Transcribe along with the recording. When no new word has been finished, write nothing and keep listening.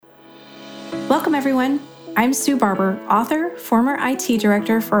Welcome, everyone. I'm Sue Barber, author, former IT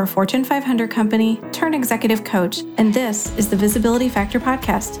director for a Fortune 500 company, turned executive coach, and this is the Visibility Factor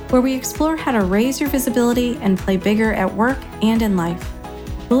podcast, where we explore how to raise your visibility and play bigger at work and in life.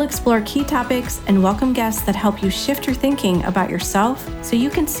 We'll explore key topics and welcome guests that help you shift your thinking about yourself so you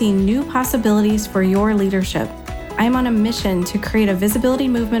can see new possibilities for your leadership. I'm on a mission to create a visibility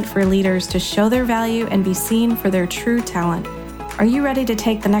movement for leaders to show their value and be seen for their true talent. Are you ready to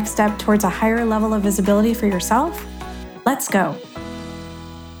take the next step towards a higher level of visibility for yourself? Let's go.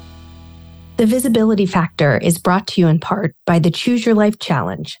 The Visibility Factor is brought to you in part by the Choose Your Life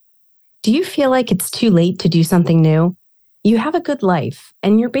Challenge. Do you feel like it's too late to do something new? You have a good life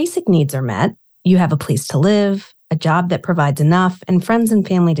and your basic needs are met. You have a place to live, a job that provides enough, and friends and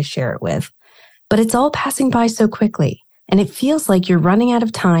family to share it with. But it's all passing by so quickly, and it feels like you're running out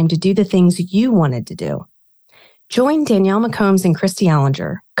of time to do the things you wanted to do. Join Danielle McCombs and Christy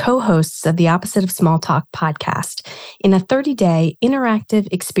Allinger, co-hosts of the Opposite of Small Talk podcast, in a 30-day interactive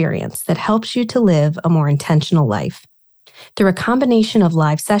experience that helps you to live a more intentional life. Through a combination of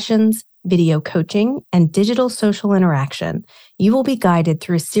live sessions, video coaching, and digital social interaction, you will be guided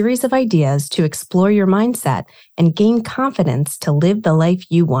through a series of ideas to explore your mindset and gain confidence to live the life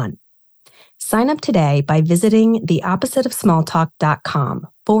you want. Sign up today by visiting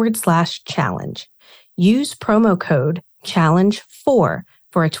theoppositeofsmalltalk.com/challenge. Use promo code CHALLENGE4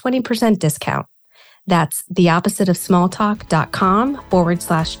 for a 20% discount. That's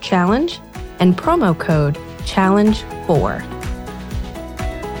theoppositeofsmalltalk.com/challenge and promo code CHALLENGE4.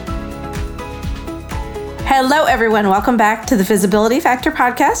 Hello, everyone. Welcome back to the Visibility Factor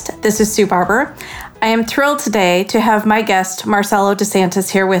podcast. This is Sue Barber. I am thrilled today to have my guest, Marcelo de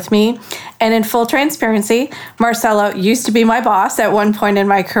Santis, here with me. And in full transparency, Marcelo used to be my boss at one point in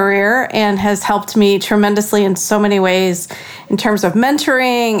my career and has helped me tremendously in so many ways in terms of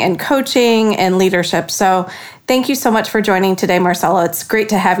mentoring and coaching and leadership. So thank you so much for joining today, Marcelo. It's great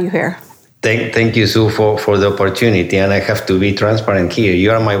to have you here. Thank you, Sue, for the opportunity. And I have to be transparent here.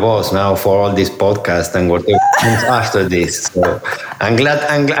 You are my boss now for all this podcast and whatever comes after this. So I'm glad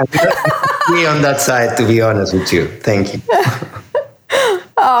to be on that side, to be honest with you. Thank you.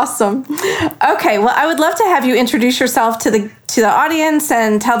 Awesome. Okay, well, I would love to have you introduce yourself to the audience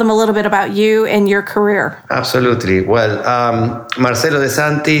and tell them a little bit about you and your career. Absolutely. Well, Marcelo de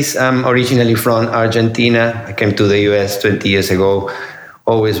Santis. I'm originally from Argentina. I came to the US 20 years ago.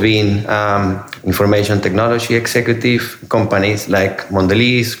 Always been information technology executive, companies like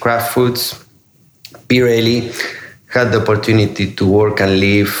Mondelez, Kraft Foods, Pirelli. Had the opportunity to work and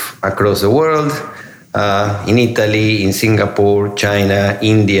live across the world, in Italy, in Singapore, China,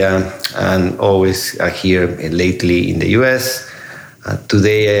 India, and always here lately in the US.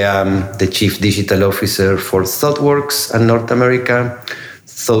 Today I am the Chief Digital Officer for ThoughtWorks in North America.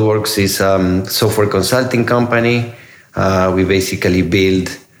 ThoughtWorks is a software consulting company. We basically build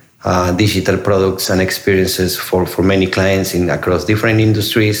digital products and experiences for many clients across different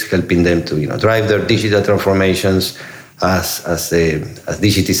industries, helping them to drive their digital transformations as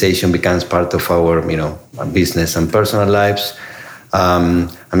digitization becomes part of our business and personal lives.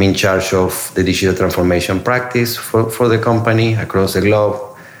 I'm in charge of the digital transformation practice for the company across the globe,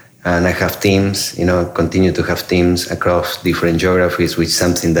 and I have teams. Continue to have teams across different geographies, which is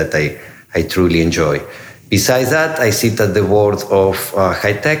something that I truly enjoy. Besides that, I sit at the board of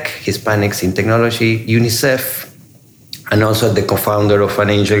High Tech, Hispanics in Technology, UNICEF, and also the co-founder of an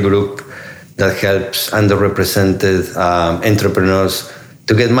angel group that helps underrepresented entrepreneurs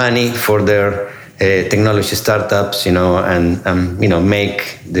to get money for their technology startups, and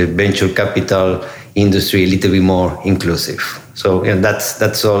make the venture capital industry a little bit more inclusive. So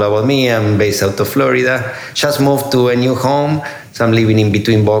that's all about me. I'm based out of Florida. Just moved to a new home. So I'm living in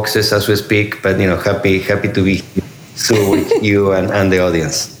between boxes as we speak, but happy to be here with you and the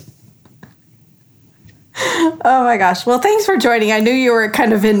audience. Oh my gosh. Well, thanks for joining. I knew you were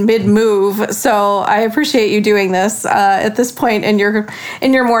kind of in mid-move, so I appreciate you doing this at this point in your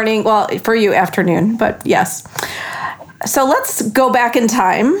morning. Well, for you, afternoon, but yes. So let's go back in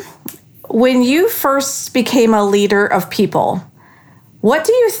time. When you first became a leader of people, what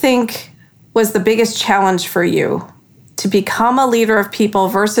do you think was the biggest challenge for you to become a leader of people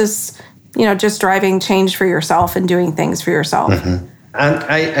versus, just driving change for yourself and doing things for yourself? Mm-hmm. And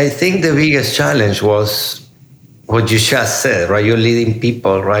I think the biggest challenge was what you just said, right? You're leading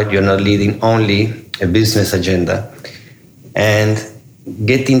people, right? You're not leading only a business agenda. And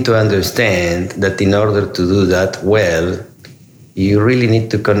getting to understand that in order to do that well, you really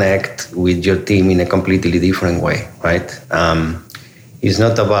need to connect with your team in a completely different way, right? It's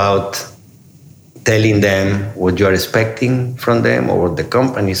not about telling them what you are expecting from them or what the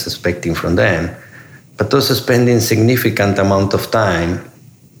company is expecting from them, but also spending significant amount of time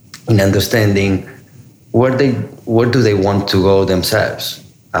in understanding where do they want to go themselves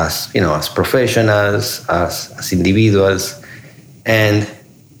as as professionals, as individuals, and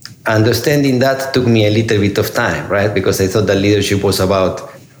understanding that took me a little bit of time, right? Because I thought that leadership was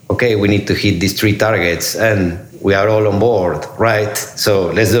about, okay, we need to hit these 3 targets and we are all on board, right?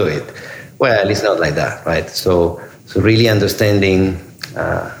 So let's do it. Well, it's not like that, right? So really understanding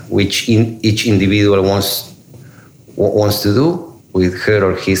which each individual wants to do with her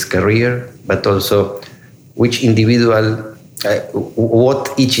or his career, but also which individual, what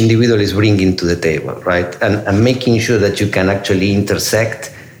each individual is bringing to the table, right? And making sure that you can actually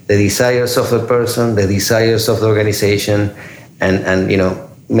intersect the desires of the person, the desires of the organization, and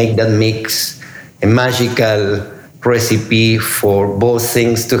make that mix a magical recipe for both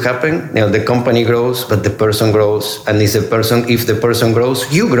things to happen. The company grows, but the person grows, and if the person grows,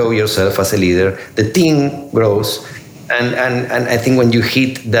 you grow yourself as a leader. The team grows, and I think when you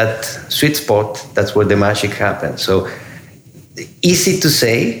hit that sweet spot, that's where the magic happens. So easy to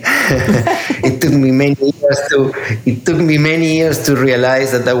say. It took me many years to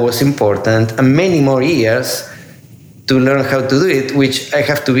realize that was important, and many more years to learn how to do it, which I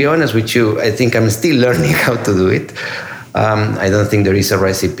have to be honest with you, I think I'm still learning how to do it. I don't think there is a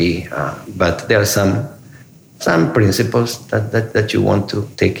recipe, but there are some principles that you want to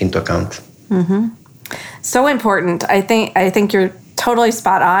take into account. Mm-hmm. So important. I think you're totally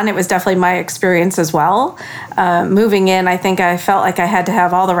spot on. It was definitely my experience as well. Moving in, I think I felt like I had to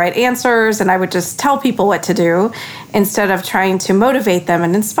have all the right answers, and I would just tell people what to do instead of trying to motivate them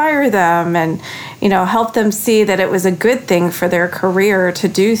and inspire them and, help them see that it was a good thing for their career to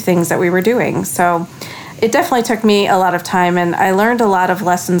do things that we were doing. So it definitely took me a lot of time, and I learned a lot of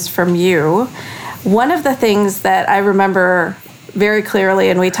lessons from you. One of the things that I remember very clearly,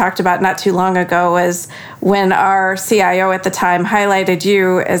 and we talked about not too long ago, was when our CIO at the time highlighted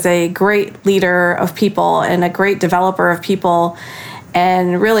you as a great leader of people and a great developer of people,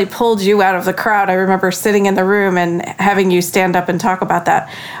 and really pulled you out of the crowd. I remember sitting in the room and having you stand up and talk about that.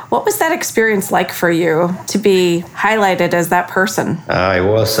 What was that experience like for you to be highlighted as that person? It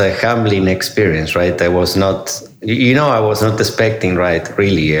was a humbling experience, right? I was not expecting, right?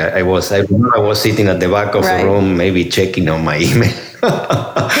 Really, I remember I was sitting at the back of the room, maybe checking on my email,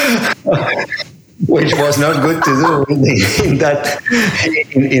 which was not good to do in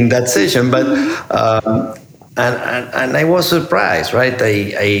that session. But and I was surprised, right?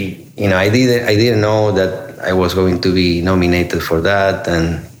 I didn't know that I was going to be nominated for that,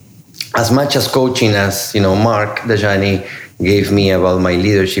 and as much as coaching as Mark Dajani gave me about my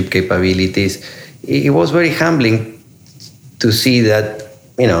leadership capabilities, it was very humbling to see that,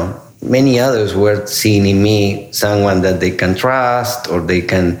 many others were seeing in me someone that they can trust, or they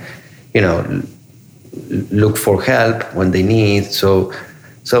can, look for help when they need. So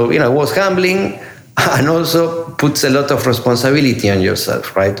it was humbling, and also puts a lot of responsibility on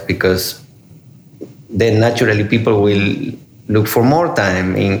yourself, right? Because then naturally people will look for more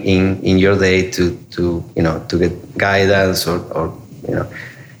time in your day to get guidance or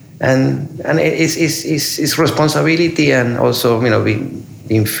and it's responsibility, and also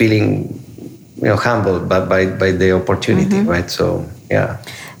being feeling humbled by the opportunity, mm-hmm. right? So yeah.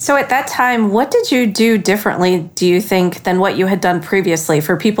 So at that time, what did you do differently, do you think, than what you had done previously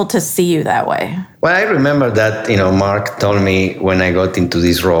for people to see you that way? Well, I remember that Mark told me when I got into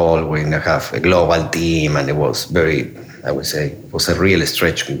this role, when I have a global team, and it was very, I would say, it was a real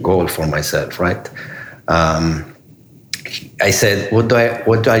stretch goal for myself, right? I said, what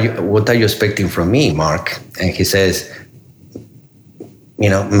are you expecting from me, Mark? And he says,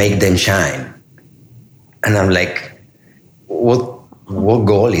 make them shine. And I'm like, what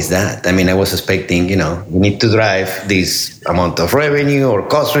goal is that? I mean, I was expecting, we need to drive this amount of revenue or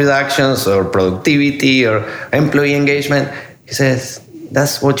cost reductions or productivity or employee engagement. He says,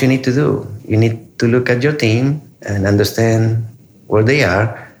 that's what you need to do. You need to look at your team and understand where they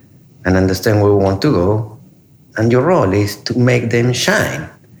are and understand where we want to go. And your role is to make them shine.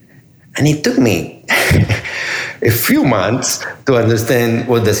 And it took me a few months to understand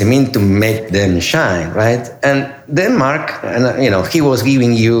what does it mean to make them shine, right? And then Mark, he was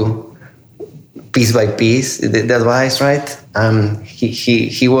giving you piece by piece the advice, right?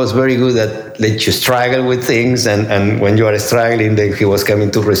 He was very good at let you struggle with things, and when you are struggling, then he was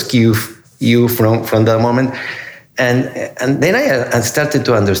coming to rescue you from that moment. And then I started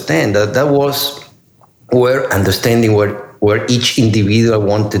to understand that was where understanding where each individual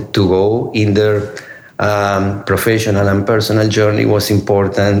wanted to go in their professional and personal journey was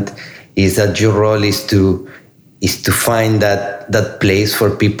important. is that your role is to find that place for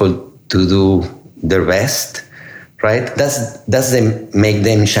people to do their best, right? That's the make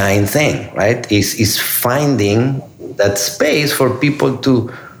them shine thing, right? Is finding that space for people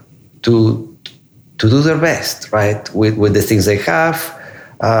to do their best, right? With the things they have,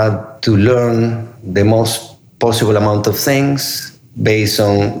 to learn the most possible amount of things based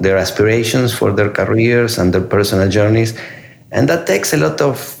on their aspirations for their careers and their personal journeys, and that takes a lot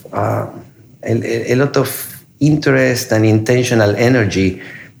of interest and intentional energy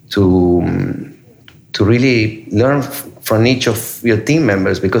to really learn from each of your team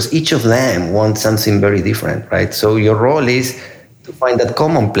members, because each of them wants something very different, right? So your role is to find that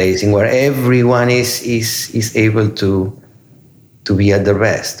common place in where everyone is able to be at their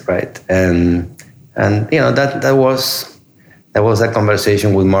best, right? And that was a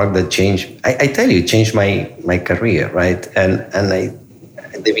conversation with Mark that changed. I tell you, it changed my career, right? And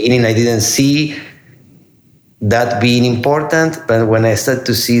at the beginning I didn't see that being important, but when I start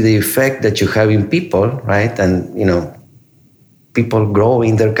to see the effect that you have in people, right, and people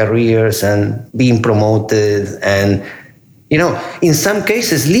growing their careers and being promoted, and in some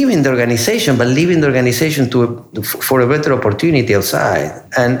cases leaving the organization, but leaving the organization for a better opportunity outside,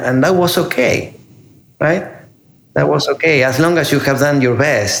 and that was okay, right? That was okay as long as you have done your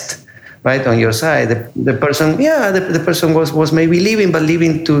best, right, on your side. The person, the person was maybe leaving, but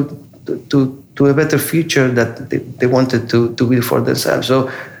leaving to a better future that they wanted to build for themselves.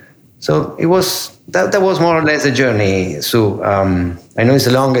 So it was that was more or less the journey. So I know it's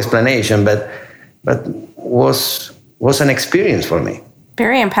a long explanation, but was an experience for me.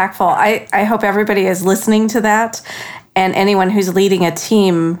 Very impactful. I hope everybody is listening to that, and anyone who's leading a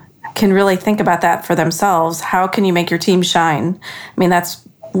team can really think about that for themselves. How can you make your team shine? I mean, that's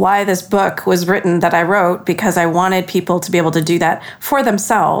why this book was written, that I wrote, because I wanted people to be able to do that for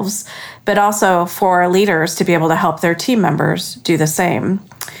themselves, but also for leaders to be able to help their team members do the same.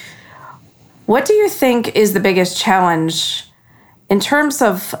 What do you think is the biggest challenge in terms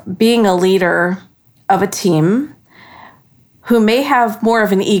of being a leader of a team who may have more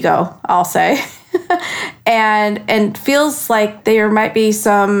of an ego, I'll say, and feels like there might be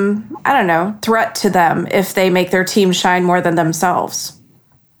some, threat to them if they make their team shine more than themselves?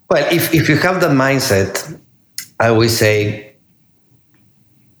 Well, if you have that mindset, I would say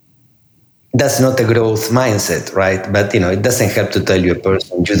that's not a growth mindset, right? But it doesn't help to tell you a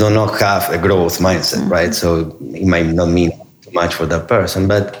person you do not have a growth mindset, right? So it might not mean too much for that person.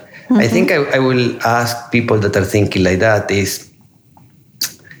 But I think I will ask people that are thinking like that is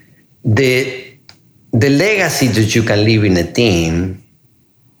the legacy that you can leave in a team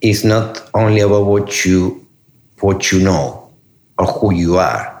is not only about what you know or who you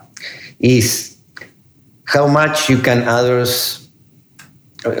are. Is how much you can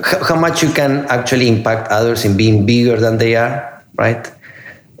actually impact others in being bigger than they are, right?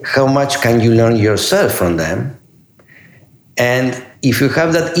 How much can you learn yourself from them? And if you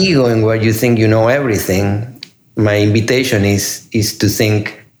have that ego in where you think you know everything, my invitation is to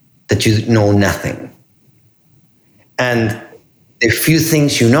think that you know nothing. And the few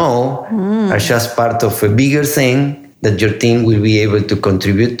things you know are just part of a bigger thing that your team will be able to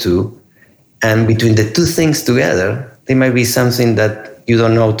contribute to. And between the two things together, there might be something that you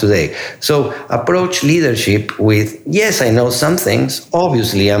don't know today. So approach leadership with, yes, I know some things.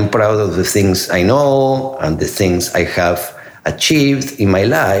 Obviously, I'm proud of the things I know and the things I have achieved in my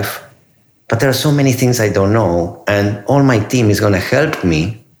life. But there are so many things I don't know. And all my team is going to help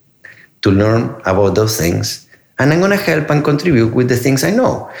me to learn about those things. And I'm going to help and contribute with the things I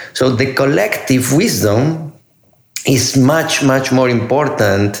know. So the collective wisdom is much, much more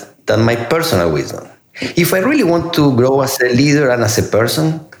important than my personal wisdom. If I really want to grow as a leader and as a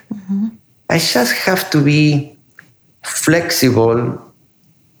person, I just have to be flexible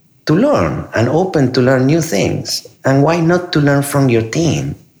to learn and open to learn new things. And why not to learn from your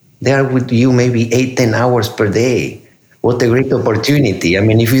team? They are with you maybe 8-10 hours per day. What a great opportunity. I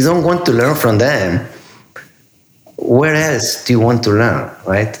mean, if you don't want to learn from them, where else do you want to learn,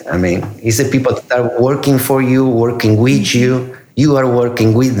 right? I mean, it's the people that are working for you, working with you. You are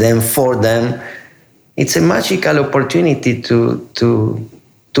working with them, for them. It's a magical opportunity to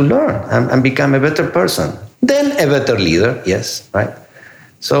learn and become a better person. Then a better leader, yes, right?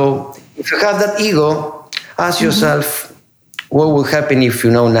 So if you have that ego, ask yourself, what will happen if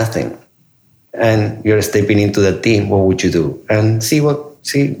you know nothing? And you're stepping into the team, what would you do? And see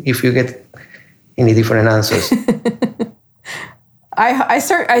if you get any different answers. I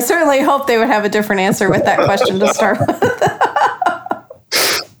certainly hope they would have a different answer with that question to start with.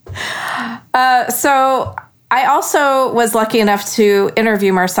 So I also was lucky enough to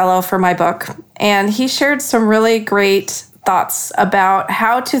interview Marcelo for my book, and he shared some really great thoughts about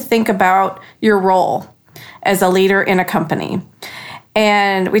how to think about your role as a leader in a company.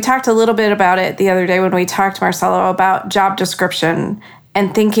 And we talked a little bit about it the other day when we talked to Marcelo about job description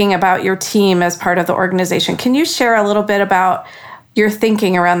and thinking about your team as part of the organization. Can you share a little bit about your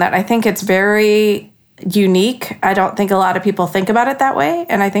thinking around that? I think it's very unique. I don't think a lot of people think about it that way,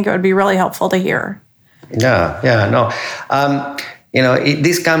 and I think it would be really helpful to hear. No.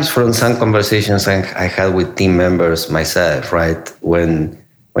 This comes from some conversations I had with team members myself, right? When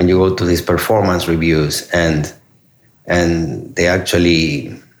you go to these performance reviews and they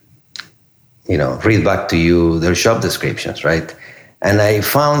actually, read back to you their job descriptions, right? And I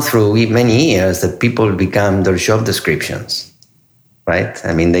found through many years that people become their job descriptions, right?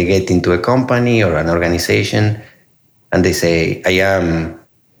 I mean, they get into a company or an organization and they say, I am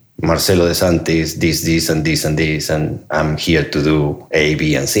Marcelo de Santis, this, and this, and this, and I'm here to do A,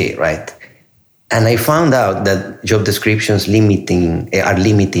 B, and C, right? And I found out that job descriptions are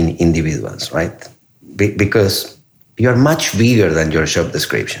limiting individuals, right? Because you're much bigger than your job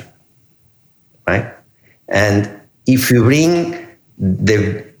description, right? And if you bring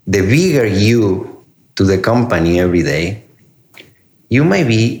the bigger you to the company every day, you may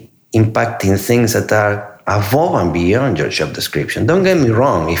be impacting things that are above and beyond your job description. Don't get me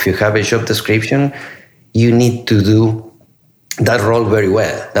wrong. If you have a job description, you need to do that role very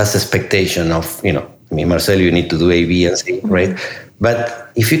well. That's the expectation of, Marcelo, you need to do A, B, and C, right?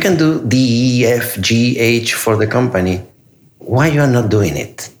 But if you can do D, E, F, G, H for the company, why you are not doing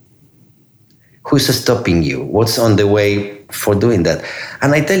it? Who's stopping you? What's on the way for doing that?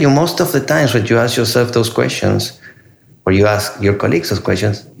 And I tell you, most of the times when you ask yourself those questions, or you ask your colleagues those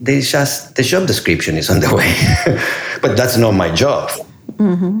questions, there's just the job description is on the way. But that's not my job.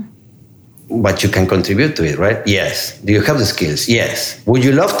 Mm-hmm. But you can contribute to it, right? Yes. Do you have the skills? Yes. Would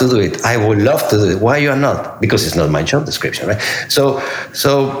you love to do it? I would love to do it. Why you are not? Because it's not my job description, right? So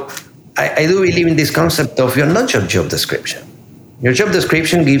I do believe in this concept of you're not your job description. Your job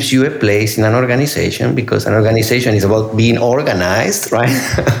description gives you a place in an organization because an organization is about being organized, right?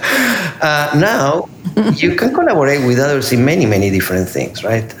 Now, you can collaborate with others in many, many different things,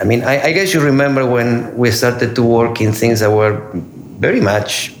 right? I mean, I guess you remember when we started to work in things that were very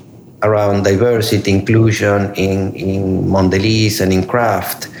much around diversity, inclusion in Mondelez and in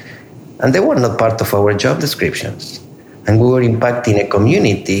craft. And they were not part of our job descriptions. And we were impacting a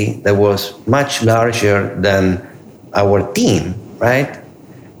community that was much larger than our team, right?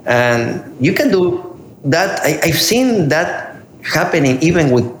 And you can do that. I've seen that happening even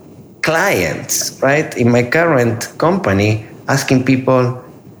with clients, right? In my current company, asking people,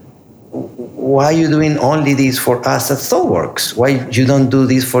 why are you doing only this for us at ThoughtWorks? Why you don't do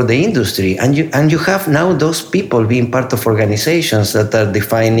this for the industry? And you have now those people being part of organizations that are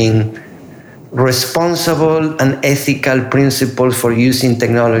defining responsible and ethical principles for using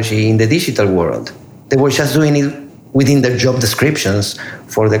technology in the digital world. They were just doing it within their job descriptions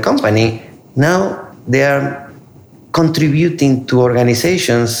for the company. Now they are contributing to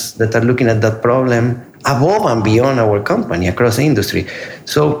organizations that are looking at that problem above and beyond our company across the industry.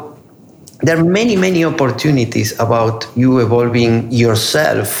 So there are many, many opportunities about you evolving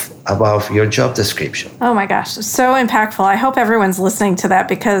yourself above your job description. Oh my gosh, so impactful. I hope everyone's listening to that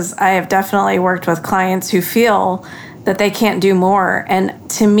because I have definitely worked with clients who feel that they can't do more. And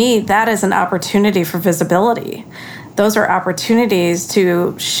to me, that is an opportunity for visibility. Those are opportunities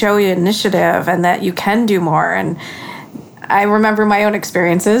to show you initiative and that you can do more. And I remember my own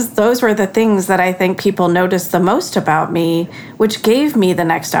experiences. Those were the things that I think people noticed the most about me, which gave me the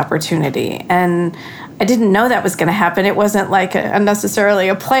next opportunity. And I didn't know that was going to happen. It wasn't like necessarily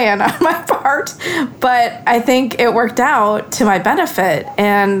a plan on my part, but I think it worked out to my benefit.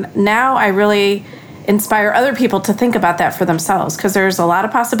 And now I really inspire other people to think about that for themselves because there's a lot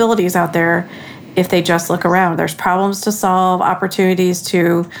of possibilities out there if they just look around. There's problems to solve, opportunities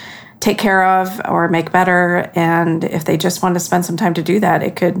to take care of or make better. And if they just want to spend some time to do that,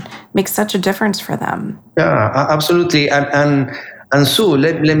 it could make such a difference for them. Yeah, absolutely. And Sue,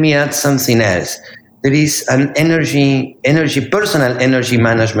 let me add something else. There is an personal energy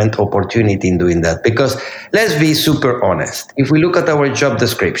management opportunity in doing that. Because let's be super honest. If we look at our job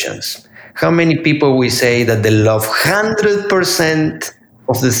descriptions, how many people we say that they love 100%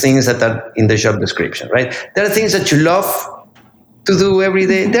 of the things that are in the job description, right? There are things that you love to do every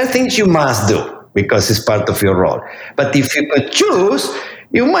day. There are things you must do because it's part of your role. But if you could choose,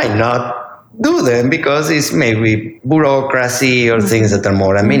 you might not do them because it's maybe bureaucracy or things that are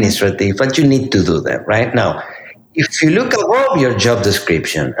more administrative, but you need to do them, right? Now, if you look above your job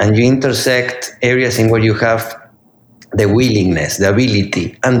description and you intersect areas in where you have the willingness, the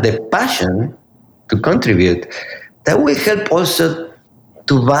ability, and the passion to contribute, that will help also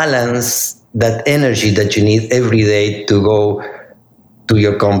to balance that energy that you need every day to go to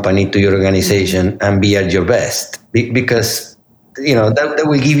your company, to your organization, and be at your best. Because, that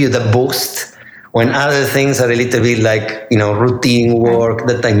will give you the boost when other things are a little bit like, routine work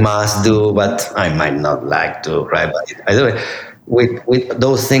that I must do, but I might not like to, right? But I do it with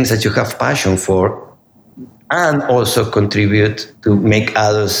those things that you have passion for, and also contribute to make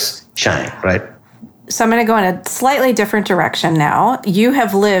others shine, right? So I'm going to go in a slightly different direction now. You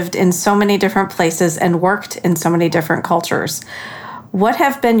have lived in so many different places and worked in so many different cultures. What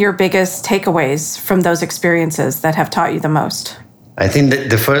have been your biggest takeaways from those experiences that have taught you the most? I think that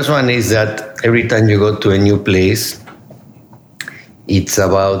the first one is that every time you go to a new place, it's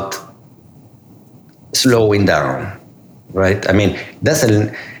about slowing down, right? I mean,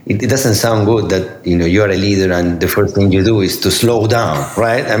 it doesn't sound good that you are a leader and the first thing you do is to slow down,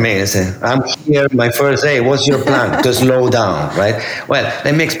 right? I mean, I'm here, my first day. What's your plan? To slow down, right? Well,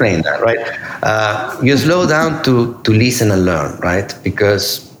 let me explain that, right? You slow down to listen and learn, right?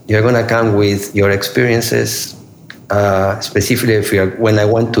 Because you're going to come with your experiences. Specifically, when I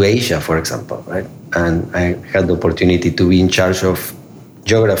went to Asia, for example, right, and I had the opportunity to be in charge of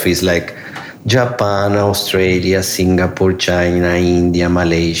geographies like Japan, Australia, Singapore, China, India,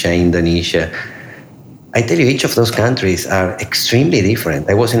 Malaysia, Indonesia. I tell you, each of those countries are extremely different.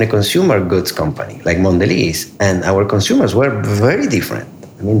 I was in a consumer goods company like Mondelez, and our consumers were very different.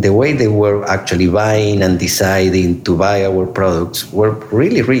 I mean, the way they were actually buying and deciding to buy our products were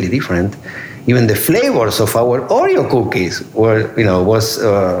really, really different. Even the flavors of our Oreo cookies were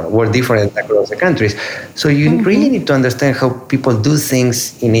different across the countries. So you really need to understand how people do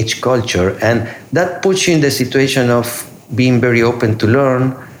things in each culture, and that puts you in the situation of being very open to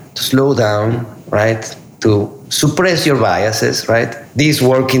learn, to slow down, right? To suppress your biases, right? These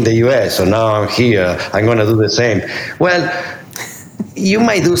work in the US, so now I'm here, I'm going to do the same. Well, you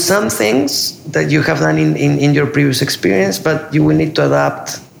might do some things that you have done in your previous experience, but you will need to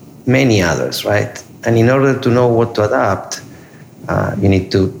adapt many others, right? And in order to know what to adapt, you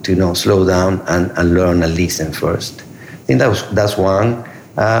need to slow down and learn and listen first. I think that's one.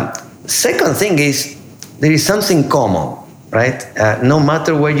 Second thing is there is something common, right? No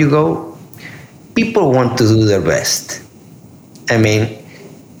matter where you go, people want to do their best. I mean,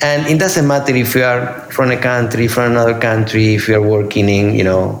 and it doesn't matter if you are from a country, from another country, if you are working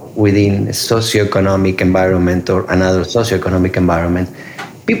within a socioeconomic environment or another socioeconomic environment.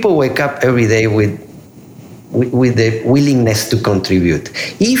 People wake up every day with the willingness to contribute.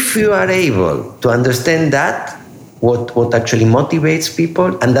 If you are able to understand that, what actually motivates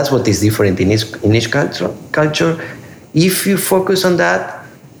people, and that's what is different in each culture, if you focus on that,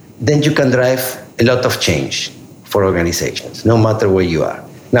 then you can drive a lot of change for organizations, no matter where you are.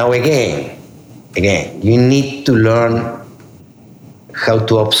 Now, again, you need to learn how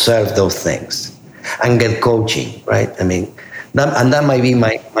to observe those things and get coaching, right? I mean, that might be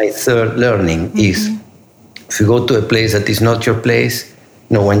my third learning is if you go to a place that is not your place,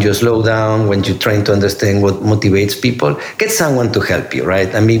 when you slow down, when you're trying to understand what motivates people, get someone to help you,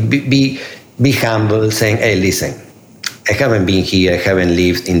 right? I mean, be humble, saying, hey, listen, I haven't been here, I haven't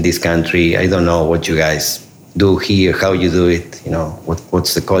lived in this country, I don't know what you guys do here, how you do it,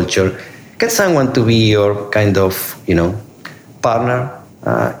 what's the culture. Get someone to be your kind of, partner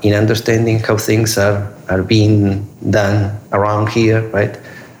in understanding how things are being done around here, right?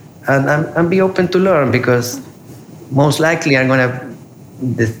 And be open to learn, because most likely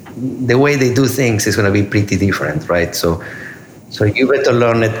the way they do things is going to be pretty different, right? So you better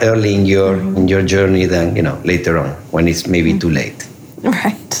learn it early in your journey than later on when it's maybe too late.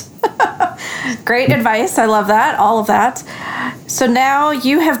 Right. Great advice. I love that. All of that. So now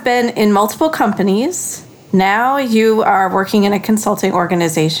you have been in multiple companies. Now you are working in a consulting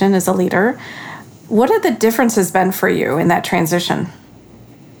organization as a leader. What have the differences been for you in that transition?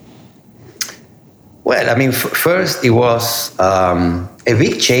 Well, I mean, first it was a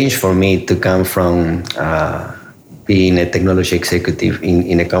big change for me to come from being a technology executive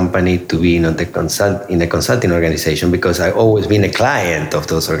in a company to being in a consulting organization, because I've always been a client of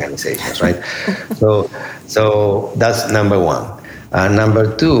those organizations, right? So that's number one.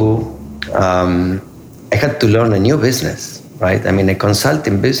 Number two, I had to learn a new business, right? I mean, a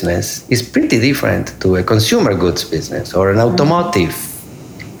consulting business is pretty different to a consumer goods business or an automotive,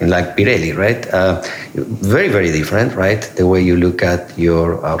 like Pirelli, right? Very, very different, right? The way you look at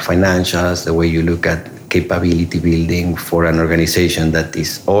your financials, the way you look at capability building for an organization that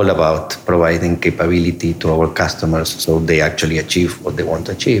is all about providing capability to our customers so they actually achieve what they want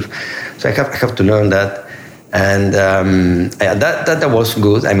to achieve. So I have to learn that. And that was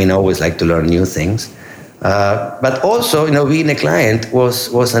good. I mean, I always like to learn new things. But also, being a client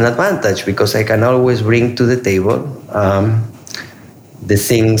was an advantage because I can always bring to the table the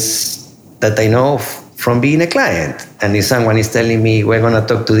things that I know from being a client. And if someone is telling me, we're going to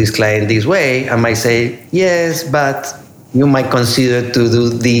talk to this client this way, I might say, yes, but you might consider to do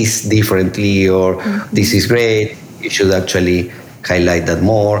this differently, or this is great, you should actually highlight that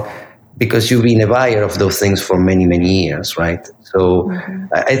more, because you've been a buyer of those things for many, many years, right? So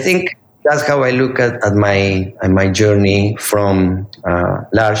I think that's how I look at my journey from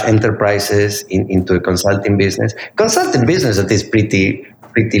large enterprises into a consulting business. Consulting business that is pretty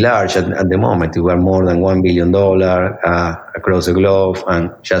large at the moment. We are more than $1 billion across the globe, and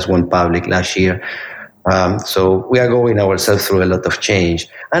just went public last year. So we are going ourselves through a lot of change,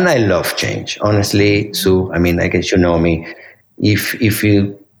 and I love change, honestly. Sue, I mean, I guess you know me. If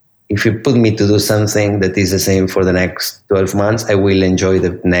you put me to do something that is the same for the next 12 months, I will enjoy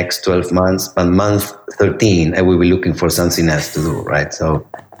the next 12 months. But month 13, I will be looking for something else to do, right? So,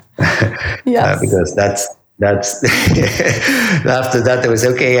 yes. Because that's after that, I was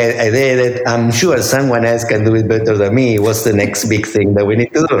okay. I did it. I'm sure someone else can do it better than me. What's the next big thing that we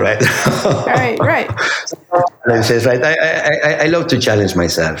need to do, right? Right. Right. I love to challenge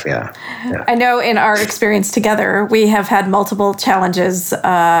myself. Yeah. I know in our experience together, we have had multiple challenges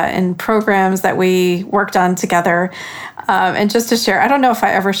in programs that we worked on together. And just to share, I don't know if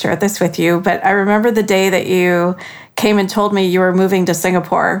I ever shared this with you, but I remember the day that you came and told me you were moving to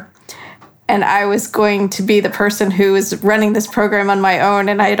Singapore. And I was going to be the person who was running this program on my own.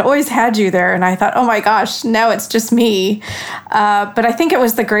 And I had always had you there. And I thought, oh my gosh, now it's just me. But I think it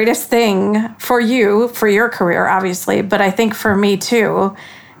was the greatest thing for you, for your career, obviously. But I think for me too,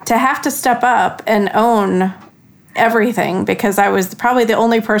 to have to step up and own everything, because I was probably the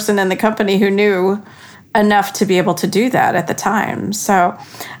only person in the company who knew enough to be able to do that at the time. So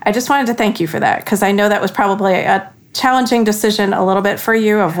I just wanted to thank you for that, because I know that was probably a challenging decision a little bit for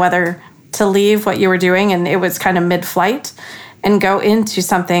you of whether to leave what you were doing, and it was kind of mid-flight, and go into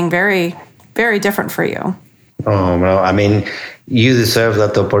something very, very different for you. Oh, well, I mean, you deserve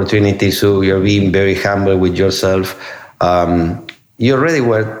that opportunity, Sue. You're being very humble with yourself. You already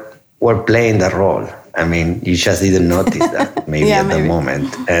were playing that role. I mean, you just didn't notice that maybe at the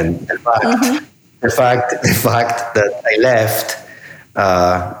moment. And the fact that I left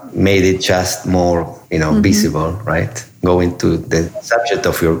made it just more, visible, right? Going to the subject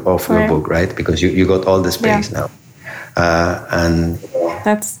of your book, right? Because you got all the space now, and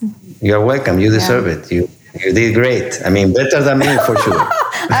you're welcome. You deserve it. You did great. I mean, better than me for sure.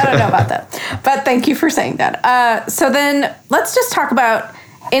 I don't know about that, but thank you for saying that. So then let's just talk about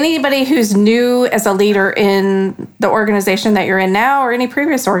anybody who's new as a leader in the organization that you're in now, or any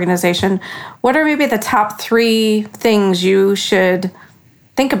previous organization. What are maybe the top 3 things you should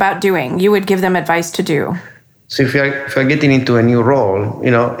think about doing? You would give them advice to do. So if you're getting into a new role,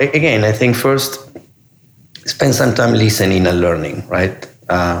 again, I think first spend some time listening and learning, right?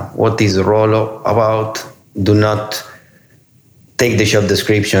 What is the role about? Do not take the job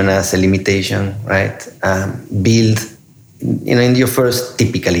description as a limitation, right? Build, in your first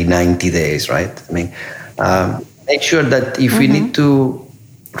typically 90 days, right? I mean, make sure that if you need to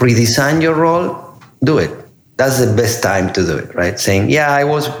redesign your role, do it. That's the best time to do it, right? Saying, I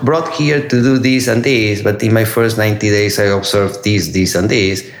was brought here to do this and this, but in my first 90 days, I observed this, and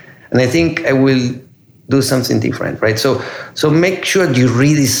this. And I think I will do something different, right? So make sure you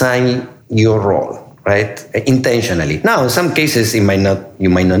redesign your role, right? Intentionally. Now, in some cases, you might not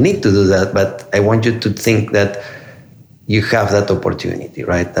need to do that, but I want you to think that you have that opportunity,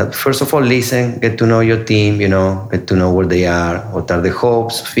 right? That first of all, listen, get to know your team, get to know where they are, what are the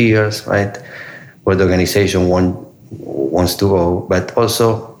hopes, fears, right? Where the organization wants to go, but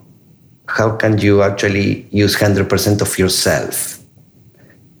also how can you actually use 100% of yourself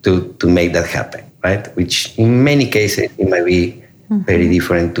to make that happen, right? Which in many cases, it might be very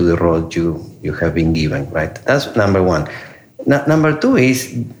different to the role you have been given, right? That's number one. Number two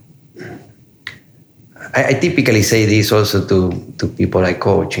is, I typically say this also to people I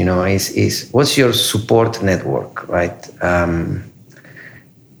coach, is what's your support network, right?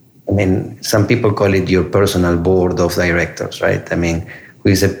 I mean, some people call it your personal board of directors, right? I mean, who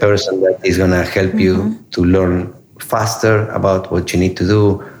is a person that is going to help you to learn faster about what you need to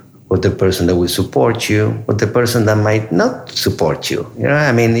do, or the person that will support you, or the person that might not support you.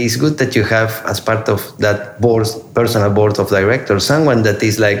 I mean, it's good that you have, as part of that personal board of directors, someone that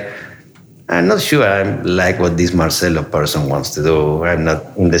is like, I'm not sure I'm like what this Marcelo person wants to do. I'm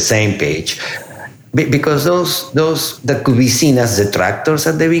not on the same page. Because those that could be seen as detractors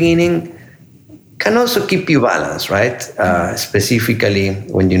at the beginning can also keep you balanced, right? Specifically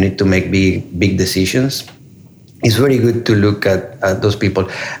when you need to make big decisions. It's very good to look at those people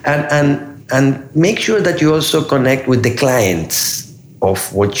and make sure that you also connect with the clients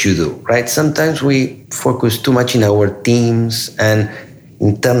of what you do, right? Sometimes we focus too much in our teams and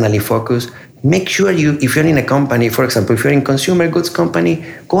internally focus. Make sure if you're in a company, for example, if you're in consumer goods company,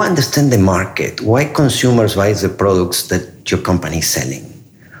 go understand the market. Why consumers buy the products that your company is selling?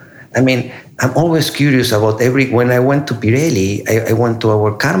 I mean, I'm always curious about when I went to Pirelli, I went to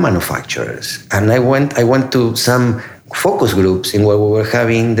our car manufacturers, and I went to some focus groups in where we were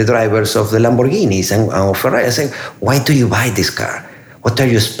having the drivers of the Lamborghinis and of Ferrari. I said, why do you buy this car? What are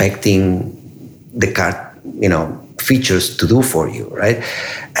you expecting the car, features to do for you, right?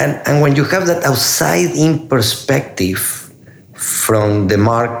 And when you have that outside-in perspective from the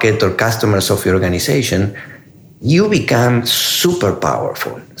market or customers of your organization, you become super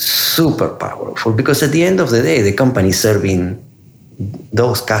powerful, because at the end of the day, the company is serving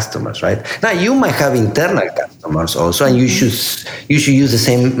those customers, right? Now, you might have internal customers also, and you should use the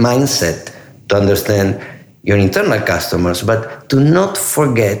same mindset to understand your internal customers, but do not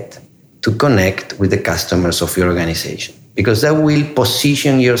forget to connect with the customers of your organization, because that will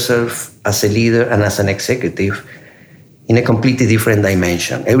position yourself as a leader and as an executive in a completely different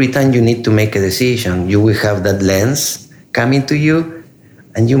dimension. Every time you need to make a decision, you will have that lens coming to you,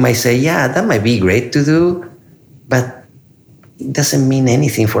 and you might say, yeah, that might be great to do, but it doesn't mean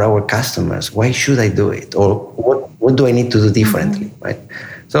anything for our customers. Why should I do it? Or what do I need to do differently, right?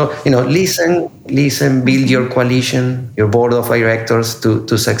 So, listen, build your coalition, your board of directors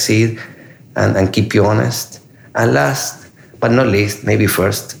to succeed and keep you honest. And last but not least, maybe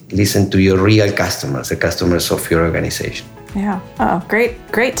first, listen to your real customers, the customers of your organization. Yeah. Oh,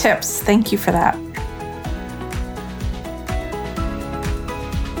 great tips. Thank you for that.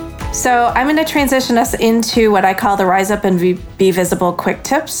 So I'm going to transition us into what I call the Rise Up and Be Visible quick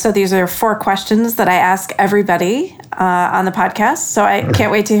tips. So these are 4 questions that I ask everybody on the podcast. So I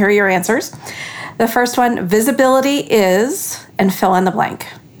can't wait to hear your answers. The first one, visibility is, and fill in the blank.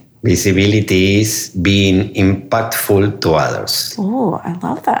 Visibility is being impactful to others. Oh, I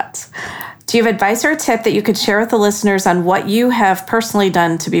love that. Do you have advice or a tip that you could share with the listeners on what you have personally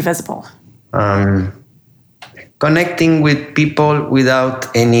done to be visible? Connecting with people without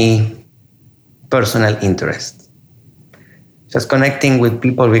any personal interest. Just connecting with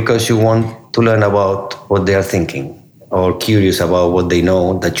people because you want to learn about what they are thinking or curious about what they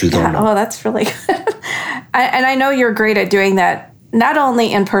know that you don't know. Oh, that's really good. And I know you're great at doing that, not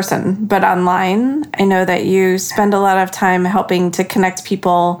only in person, but online. I know that you spend a lot of time helping to connect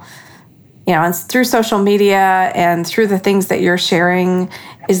people, and through social media and through the things that you're sharing.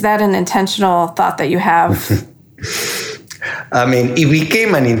 Is that an intentional thought that you have? I mean, it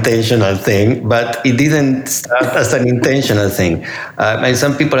became an intentional thing, but it didn't start as an intentional thing. And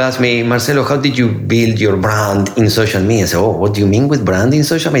some people ask me, Marcelo, how did you build your brand in social media? I say, what do you mean with brand in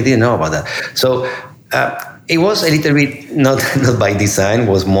social media? I didn't know about that. So it was a little bit not by design,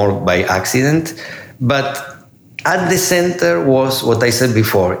 was more by accident. But at the center was what I said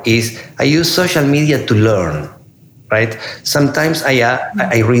before, is I use social media to learn. Right? Sometimes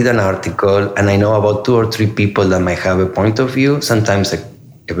I read an article and I know about 2 or 3 people that might have a point of view, sometimes a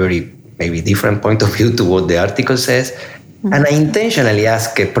very maybe different point of view to what the article says. Mm-hmm. And I intentionally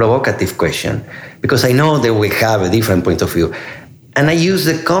ask a provocative question because I know they will have a different point of view. And I use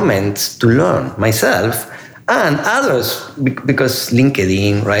the comments to learn myself and others, because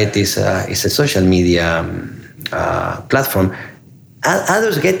LinkedIn, right, is a social media platform.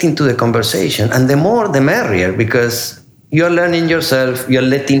 Others get into the conversation, and the more the merrier, because you're learning yourself, you're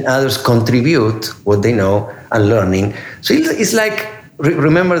letting others contribute what they know and learning. So it's like,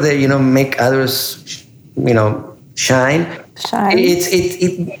 remember that, make others, shine.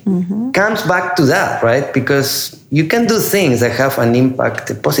 It comes back to that, right? Because you can do things that have an impact,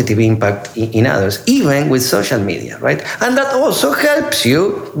 a positive impact in others, even with social media, right? And that also helps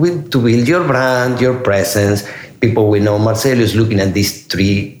you to build your brand, your presence. People will know Marcelo is looking at these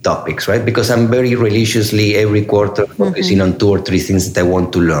 3 topics, right? Because I'm very religiously every quarter focusing on 2 or 3 things that I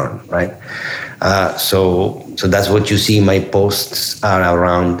want to learn, right? So that's what you see. My posts are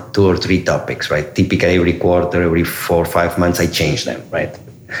around 2 or 3 topics, right? Typically every quarter, every 4 or 5 months, I change them, right?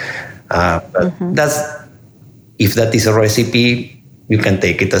 But if that is a recipe, you can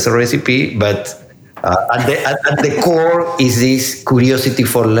take it as a recipe, but at the core is this curiosity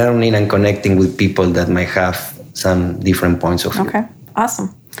for learning and connecting with people that might have some different points of view. Okay,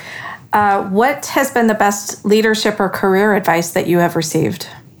 awesome. What has been the best leadership or career advice that you have received?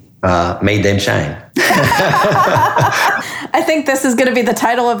 Made them shine. I think this is going to be the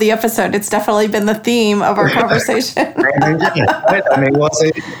title of the episode. It's definitely been the theme of our conversation. I mean, it was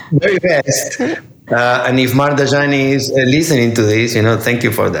the very best. And if Mark Dajani is listening to this, thank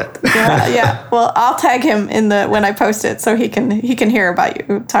you for that. Yeah. Well, I'll tag him when I post it so he can hear about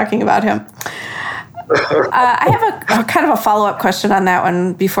you talking about him. I have a kind of a follow-up question on that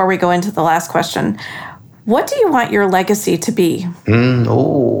one before we go into the last question. What do you want your legacy to be?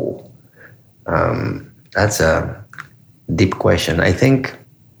 That's a deep question. I think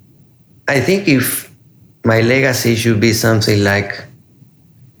if my legacy should be something like,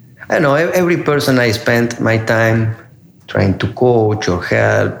 I don't know, every person I spent my time trying to coach or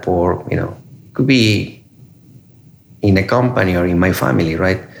help, or could be in a company or in my family,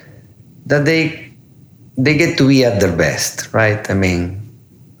 right? That they get to be at their best, right? I mean,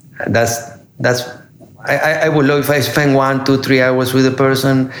 I would love if I spend 1, 2, 3 hours with a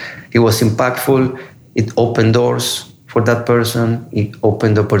person. It was impactful. It opened doors for that person. It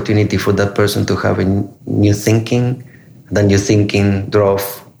opened the opportunity for that person to have a new thinking. Then your thinking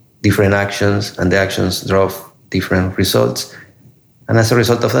drove different actions, and the actions drove different results. And as a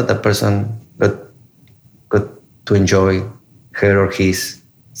result of that, the person got to enjoy her or his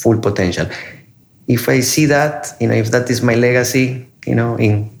full potential. If I see that, if that is my legacy, I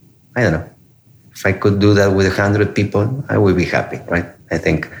don't know, if I could do that with 100 people, I would be happy, right? I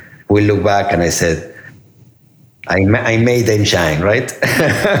think we look back and I said, I made them shine, right?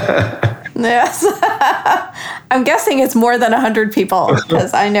 Yes. I'm guessing it's more than 100 people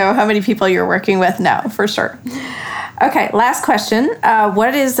because I know how many people you're working with now, for sure. Okay, last question.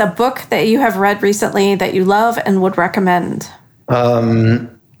 What is a book that you have read recently that you love and would recommend?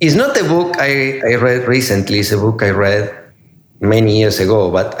 It's not a book I read recently. It's a book I read many years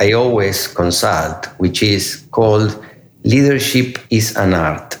ago, but I always consult, which is called Leadership is an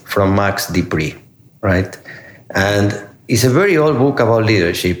Art from Max Dupree, right? And it's a very old book about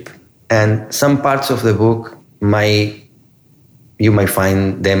leadership. And some parts of the book you might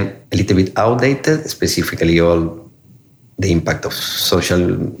find them a little bit outdated, specifically all the impact of social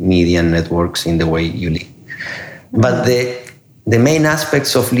media networks in the way you lead. Mm-hmm. But the main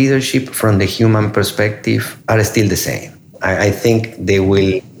aspects of leadership from the human perspective are still the same. I think they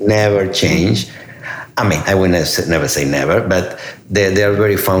will never change. I mean, I will never say never, but they are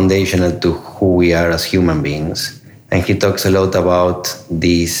very foundational to who we are as human beings. And he talks a lot about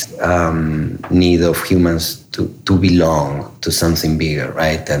this need of humans to belong to something bigger,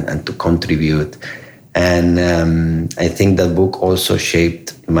 right? And to contribute. And I think that book also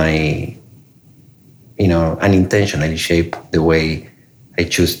shaped my, unintentionally shaped the way I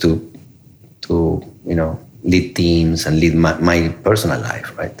choose to lead teams and lead my personal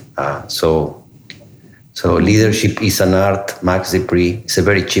life, right? So Leadership is an Art, Max Dupree. It's a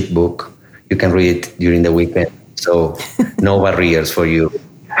very cheap book. You can read it during the weekend. So no barriers for you to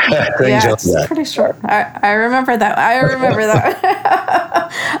enjoy it's that. Pretty short. I remember that. I remember that.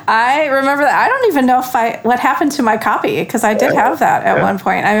 I don't even know what happened to my copy because I did have that at one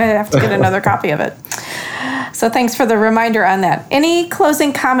point. I have to get another copy of it. So thanks for the reminder on that. Any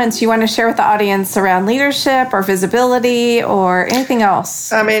closing comments you want to share with the audience around leadership or visibility or anything else?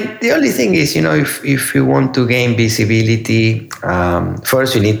 I mean, the only thing is, if you want to gain visibility,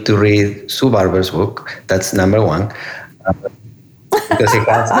 first you need to read Sue Barber's book. That's number one. Because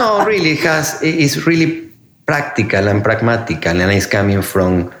it's really practical and pragmatical, and it's coming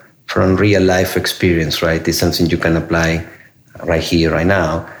from real life experience, right? It's something you can apply right here, right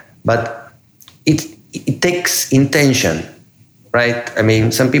now. But it takes intention, right? I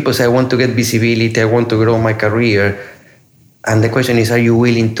mean, some people say, I want to get visibility, I want to grow my career. And the question is, are you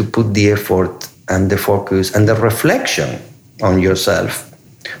willing to put the effort and the focus and the reflection on yourself,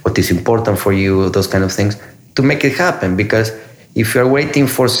 what is important for you, those kind of things, to make it happen? Because if you're waiting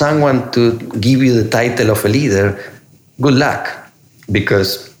for someone to give you the title of a leader, good luck,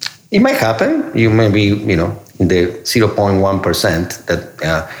 because it might happen. You may be, in the 0.1%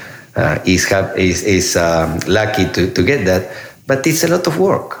 that is lucky to get that, but it's a lot of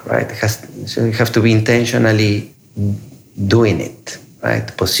work, right? So you have to be intentionally doing it,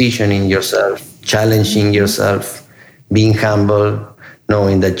 right? Positioning yourself, challenging yourself, being humble,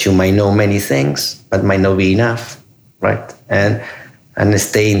 knowing that you might know many things, but might not be enough, right? And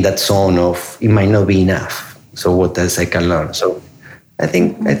stay in that zone of it might not be enough. So what else I can learn? So I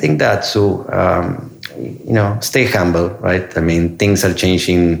think that. So stay humble, right? I mean, things are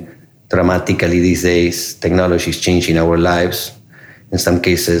changing dramatically these days. Technology is changing our lives. In some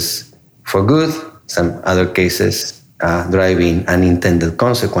cases for good, some other cases driving unintended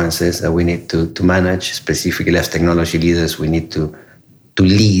consequences that we need to manage. Specifically, as technology leaders, we need to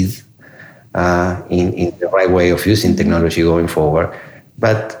lead in the right way of using technology going forward.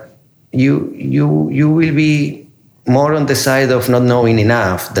 But you will be more on the side of not knowing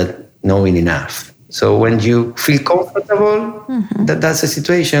enough than knowing enough. So when you feel comfortable that that's a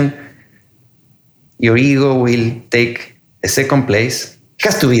situation, your ego will take a second place. It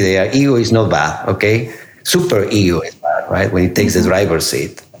has to be there. Ego is not bad, okay? Super ego is bad, right? When it takes the driver's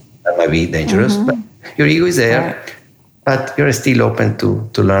seat, that might be dangerous. But your ego is there, but you're still open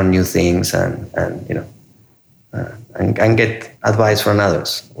to learn new things and get advice from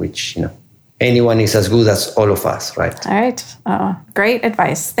others, which, anyone is as good as all of us, right? All right. Great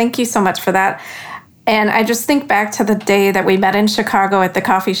advice. Thank you so much for that. And I just think back to the day that we met in Chicago at the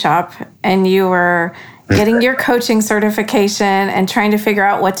coffee shop, and you were getting your coaching certification and trying to figure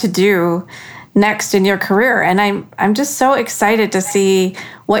out what to do next in your career. And I'm just so excited to see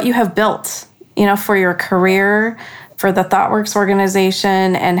what you have built, for your career, for the ThoughtWorks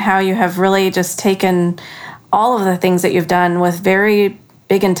organization, and how you have really just taken all of the things that you've done with very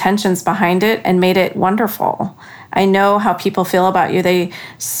big intentions behind it and made it wonderful. I know how people feel about you. They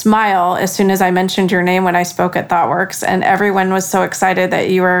smile as soon as I mentioned your name when I spoke at ThoughtWorks, and everyone was so excited that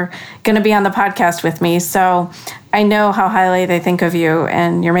you were going to be on the podcast with me. So I know how highly they think of you,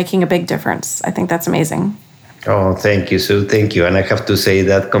 and you're making a big difference. I think that's amazing. Oh, thank you, Sue. Thank you. And I have to say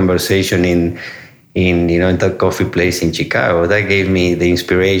that conversation in that coffee place in Chicago, that gave me the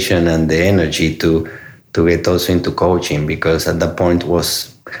inspiration and the energy to get also into coaching, because at that point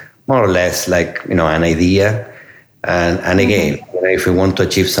was more or less like, an idea. And again, if you want to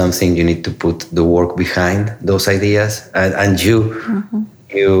achieve something, you need to put the work behind those ideas. And you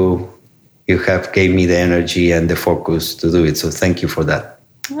have gave me the energy and the focus to do it. So thank you for that.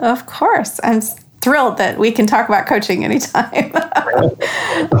 Of course. I'm thrilled that we can talk about coaching anytime.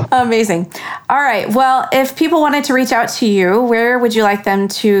 Amazing. All right. Well, if people wanted to reach out to you, where would you like them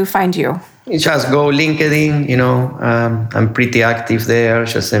to find you? Just go LinkedIn. I'm pretty active there.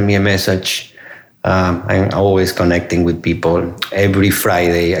 Just send me a message. I'm always connecting with people. Every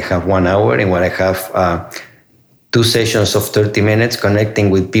Friday, I have 1 hour in where I have 2 sessions of 30 minutes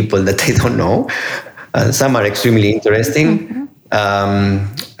connecting with people that I don't know. Some are extremely interesting.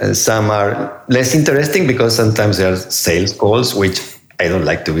 Some are less interesting because sometimes there are sales calls, which I don't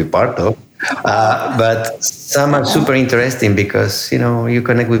like to be part of. But some are super interesting because, you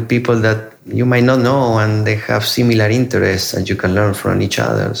connect with people that you might not know and they have similar interests and you can learn from each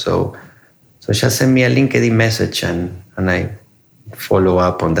other. So just send me a LinkedIn message and I follow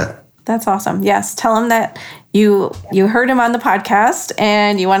up on that. That's awesome. Yes. Tell him that you heard him on the podcast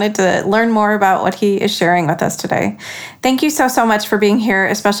and you wanted to learn more about what he is sharing with us today. Thank you so much for being here,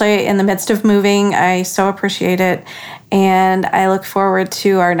 especially in the midst of moving. I so appreciate it. And I look forward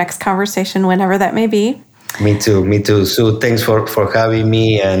to our next conversation, whenever that may be. Me too. Sue, thanks for having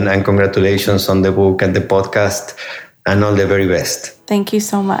me and congratulations on the book and the podcast and all the very best. Thank you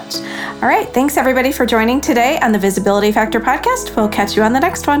so much. All right. Thanks everybody for joining today on the Visibility Factor podcast. We'll catch you on the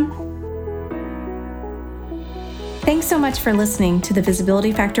next one. Thanks so much for listening to the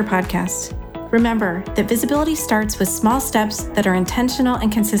Visibility Factor podcast. Remember that visibility starts with small steps that are intentional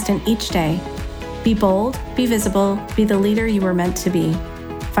and consistent each day. Be bold, be visible, be the leader you were meant to be.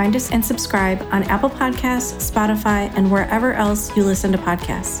 Find us and subscribe on Apple Podcasts, Spotify, and wherever else you listen to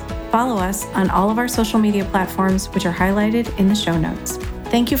podcasts. Follow us on all of our social media platforms, which are highlighted in the show notes.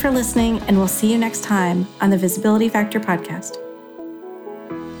 Thank you for listening, and we'll see you next time on the Visibility Factor podcast.